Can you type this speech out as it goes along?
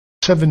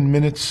7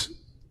 minutes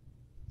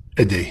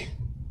a day.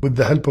 With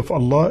the help of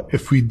Allah,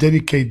 if we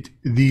dedicate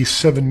these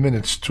 7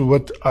 minutes to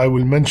what I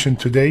will mention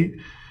today,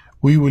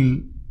 we will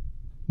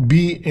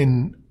be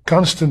in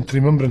constant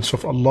remembrance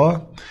of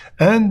Allah,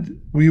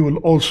 and we will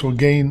also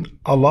gain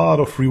a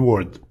lot of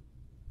reward.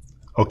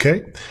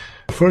 Okay?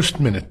 First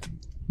minute,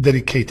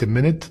 dedicate a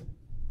minute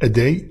a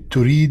day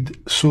to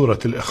read Surah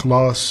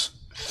Al-Ikhlas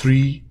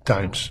 3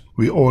 times.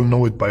 We all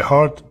know it by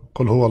heart.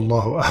 قل هو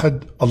الله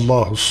أحد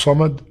الله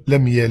الصمد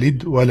لم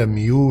يلد ولم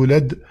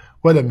يولد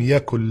ولم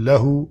يكن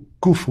له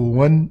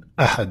كفوا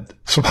أحد.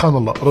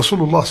 Subhanallah,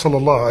 Rasulullah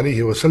sallallahu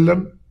alayhi wa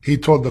sallam, he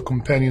told the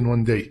companion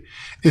one day,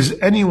 is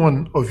any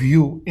one of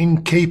you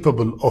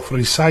incapable of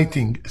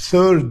reciting a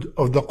third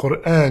of the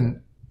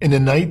Quran in a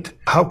night?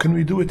 How can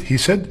we do it? He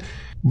said,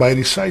 by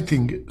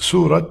reciting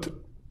Surah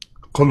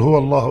قل هو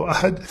الله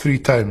أحد 3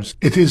 times.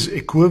 It is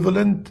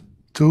equivalent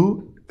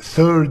to a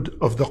third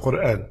of the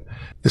Quran.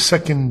 The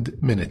second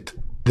minute,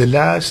 the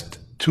last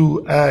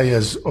 2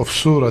 ayahs of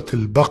Surah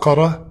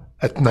Al-Baqarah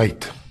at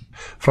night,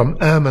 from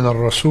Aman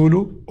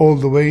al-Rasulu all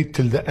the way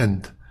till the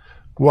end.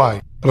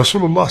 Why?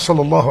 Rasulullah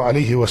sallallahu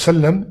alayhi wa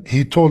sallam,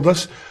 he told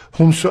us,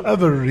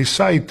 whomsoever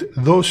recite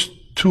those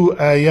 2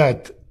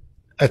 ayat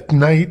at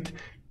night,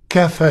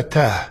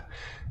 kafatah,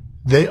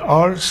 they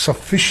are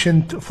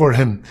sufficient for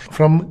him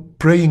from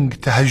praying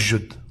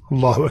tahajjud.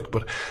 Allahu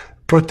Akbar.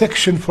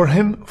 Protection for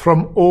him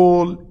from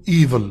all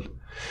evil.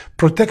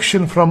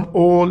 Protection from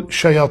all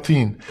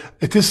shayateen.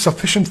 It is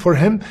sufficient for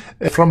him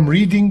from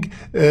reading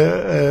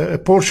a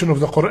portion of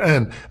the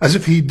Quran, as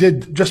if he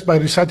did just by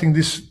reciting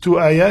these 2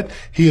 ayat,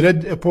 he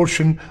read a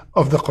portion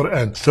of the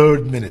Quran.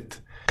 Third minute,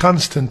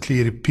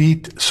 constantly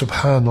repeat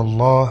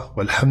Subhanallah,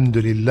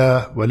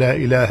 walhamdulillah, wa la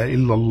ilaha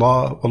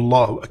illallah,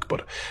 wallahu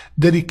akbar.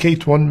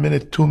 Dedicate 1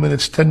 minute, 2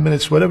 minutes, 10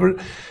 minutes, whatever,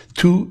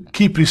 to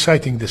keep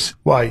reciting this.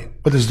 Why?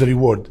 What is the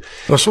reward?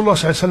 Rasulullah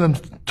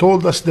ﷺ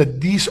told us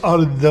that these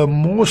are the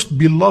most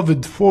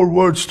beloved 4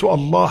 words to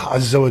Allah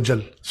Azza wa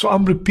Jal. So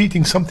I'm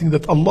repeating something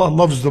that Allah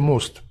loves the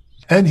most.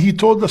 And he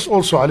told us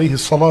also, alayhi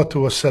salatu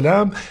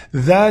wasalam,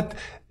 that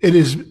it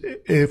is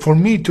for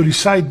me to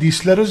recite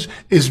these letters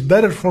is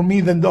better for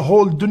me than the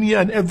whole dunya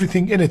and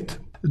everything in it.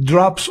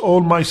 Drops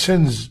all my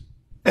sins.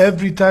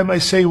 Every time I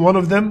say one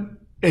of them,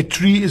 a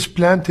tree is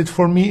planted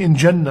for me in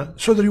Jannah.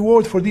 So the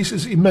reward for this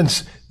is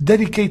immense.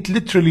 Dedicate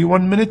literally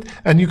 1 minute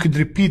and you could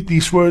repeat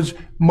these words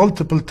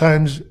multiple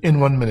times in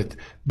 1 minute.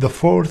 The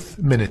 4th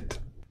minute,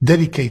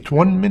 dedicate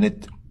 1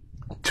 minute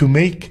to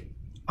make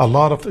a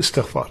lot of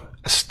istighfar.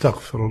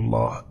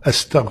 Astaghfirullah,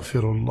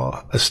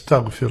 astaghfirullah,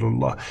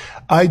 astaghfirullah.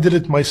 I did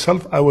it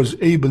myself. I was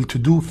able to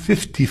do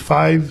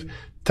 55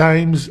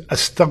 times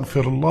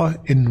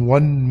astaghfirullah in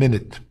 1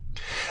 minute.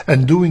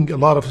 And doing a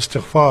lot of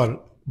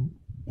istighfar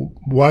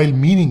while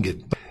meaning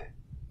it.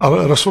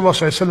 Rasulullah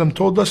ﷺ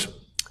told us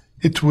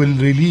it will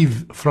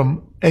relieve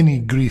from any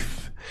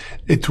grief.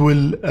 It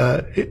will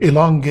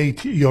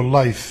elongate your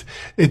life.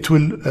 It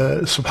will,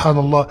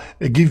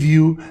 subhanallah, give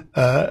you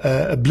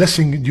a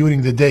blessing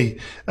during the day.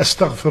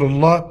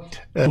 Astaghfirullah.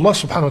 Allah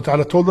subhanahu wa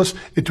ta'ala told us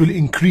it will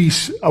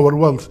increase our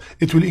wealth.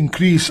 It will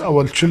increase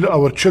our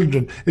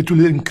children. It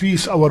will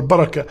increase our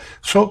barakah.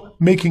 So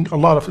making a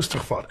lot of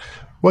istighfar.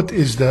 What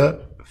is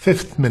the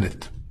 5th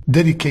minute?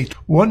 Dedicate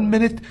 1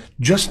 minute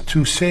just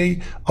to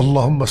say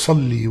Allahumma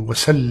salli wa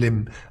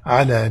sallim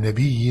ala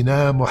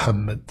nabiyyina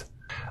Muhammad.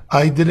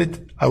 I did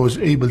it. I was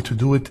able to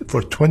do it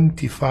for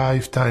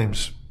 25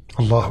 times.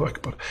 Allahu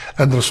Akbar.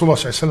 And Rasulullah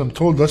ﷺ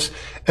told us,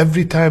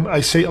 every time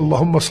I say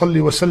Allahumma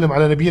salli wa sallim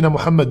ala nabiyyina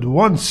Muhammad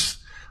once,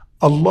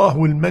 Allah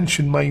will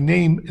mention my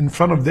name in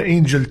front of the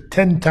angel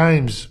 10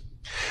 times.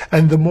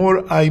 And the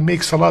more I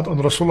make salat on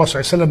Rasulullah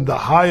ﷺ, the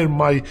higher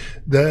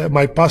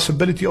my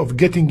possibility of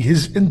getting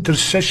his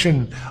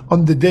intercession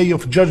on the day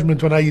of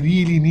judgment when I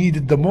really need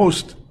it the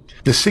most.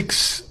 The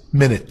 6th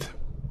minute,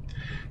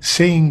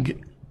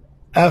 saying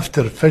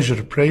after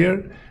Fajr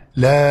prayer,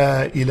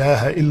 لا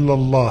إله إلا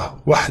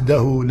الله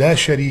وحده لا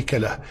شريك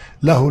له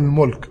له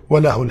الملك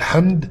وله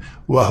الحمد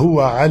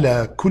وهو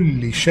على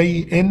كل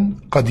شيء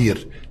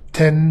قدير.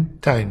 10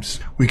 times.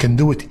 We can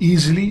do it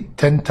easily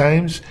 10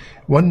 times,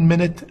 1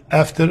 minute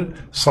after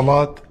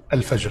Salat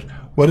al-Fajr.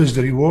 What is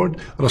the reward?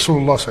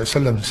 Rasulullah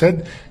ﷺ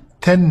said,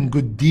 10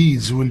 good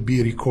deeds will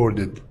be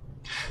recorded.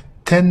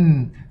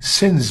 10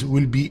 sins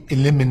will be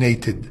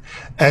eliminated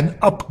and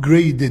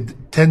upgraded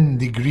 10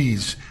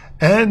 degrees.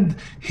 And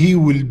he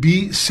will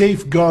be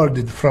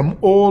safeguarded from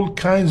all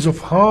kinds of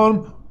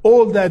harm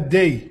all that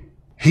day.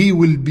 He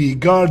will be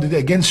guarded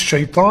against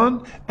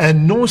shaitan,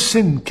 and no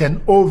sin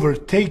can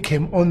overtake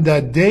him on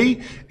that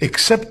day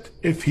except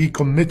if he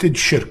committed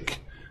shirk.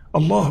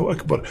 Allahu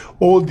Akbar.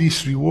 All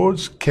these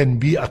rewards can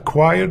be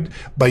acquired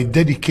by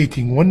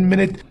dedicating 1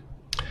 minute.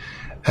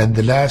 And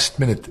the last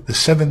minute, the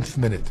 7th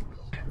minute,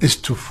 is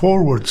to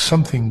forward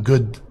something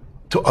good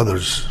to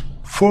others.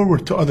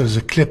 Forward to others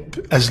a clip,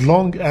 as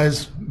long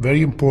as,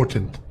 very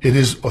important, it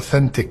is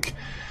authentic.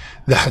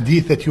 The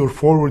hadith that you're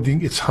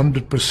forwarding, it's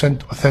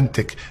 100%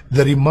 authentic.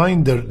 The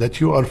reminder that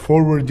you are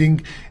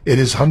forwarding, it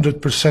is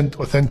 100%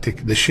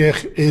 authentic. The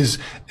sheikh is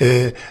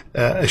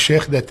a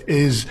sheikh that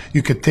is,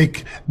 you can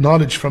take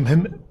knowledge from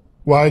him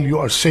while you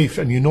are safe,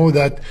 and you know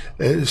that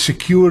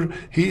secure.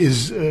 He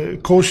is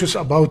cautious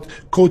about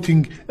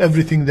quoting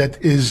everything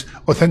that is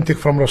authentic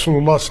from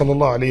Rasulullah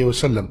sallallahu alaihi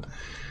wasallam.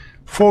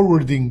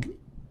 Forwarding,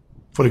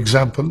 for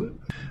example,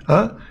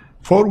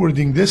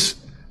 forwarding this,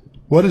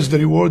 what is the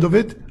reward of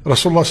it?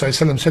 Rasulullah sallallahu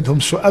alaihi wasallam said,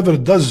 whomsoever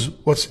does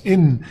what's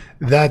in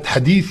that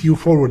hadith you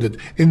forwarded,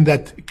 in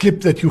that clip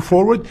that you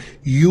forward,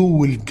 you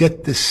will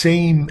get the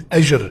same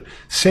ajr,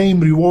 same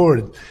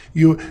reward.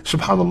 You,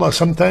 subhanallah,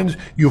 sometimes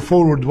you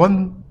forward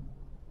one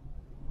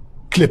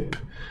clip.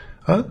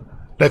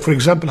 Like for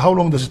example, how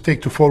long does it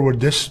take to forward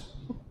this?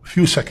 A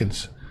few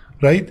seconds,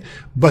 right?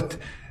 But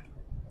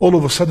all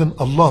of a sudden,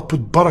 Allah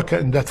put barakah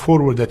in that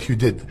forward that you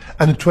did,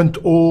 and it went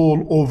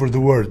all over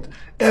the world.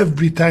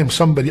 Every time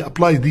somebody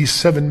applies these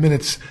 7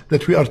 minutes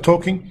that we are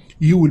talking,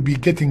 you will be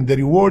getting the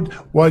reward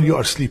while you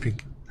are sleeping.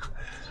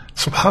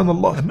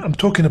 Subhanallah, I'm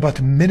talking about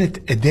a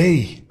minute a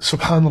day.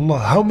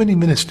 Subhanallah, how many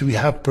minutes do we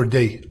have per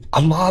day?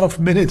 A lot of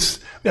minutes.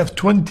 We have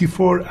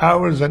 24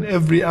 hours, and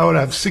every hour I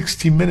have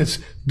 60 minutes.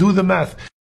 Do the math.